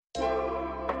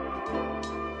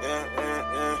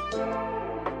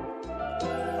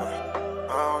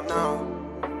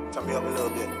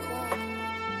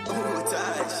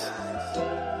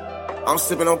I'm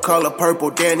sipping on color purple,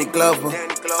 Danny Glover.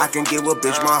 I can give a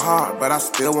bitch my heart, but I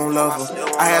still won't love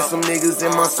her. I had some niggas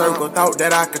in my circle, thought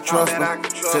that I could trust them,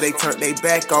 till they turned their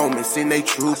back on me, seen they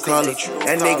true colors.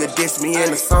 That nigga dissed me in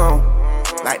the song,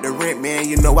 like the rent man,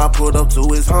 you know I pulled up to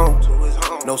his home.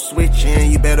 No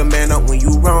switching, you better man up when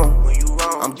you wrong.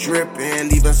 I'm dripping,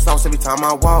 leaving sauce every time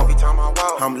I walk.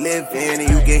 I'm living and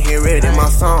you can hear it in my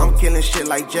song. I'm killing shit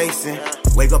like Jason.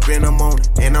 Wake up in the morning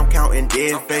and I'm counting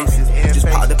dead faces. Just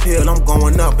pop the pill, I'm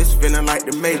going up, it's feeling like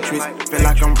the Matrix. Feel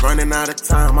like I'm running out of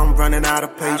time, I'm running out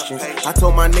of patience. I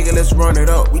told my nigga, let's run it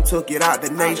up, we took it out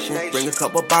the nation. Bring a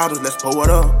couple bottles, let's pour it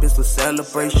up, it's a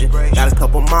celebration. Got a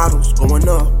couple models going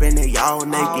up and they all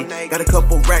naked. Got a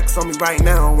couple racks on me right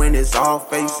now and it's all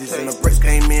faces. And the bricks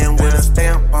came in with a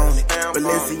stamp on it.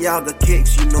 Balenciaga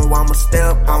kicks, you know I'ma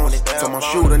step on it. So my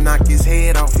shooter knock his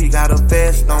head off, he got a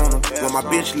vest on him. When my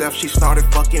bitch left, she started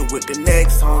fucking with the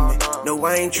next homie. No,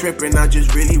 I ain't tripping, I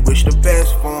just really wish the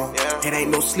best for him. It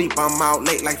ain't no sleep, I'm out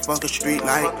late like fuck a street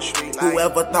light.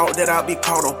 Whoever thought that I'd be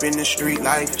caught up in the street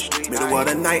life? Middle of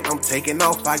the night, I'm taking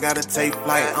off, I gotta take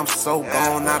flight. I'm so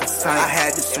gone out of sight, I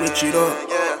had to switch it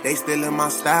up. They still in my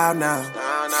style now.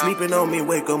 Sleeping on me,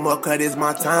 wake 'em up, 'cause it's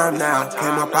my time now.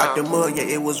 Came up out the mud, yeah,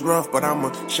 it was rough, but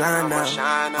I'ma shine now.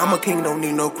 I'm a king, don't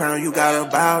need no crown, you gotta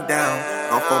bow down.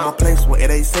 I'm from a place where it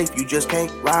ain't safe, you just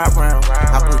can't ride round.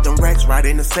 I put them racks right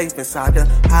in the safe inside the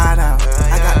hideout.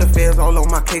 I got the feds all on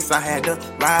my case, I had to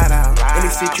ride out. Any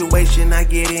situation I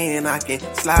get in, I can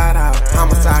slide out.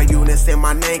 Homicide units and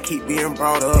my name keep being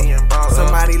brought up.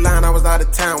 Somebody lying, I was out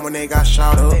of town when they got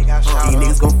shot up. These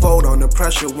niggas gon' fold on the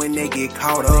pressure when they get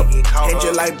caught up. And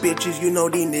just like bitches, you know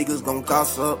these niggas gon'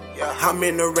 gossip. I'm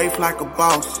in the race like a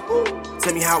boss.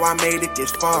 Tell me how I made it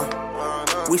this far.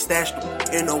 We stashed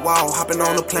in the wall, hopping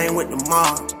on the plane with the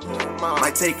mob.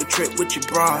 Might take a trip with your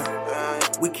broad.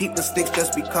 We keep the sticks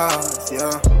just because,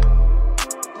 yeah.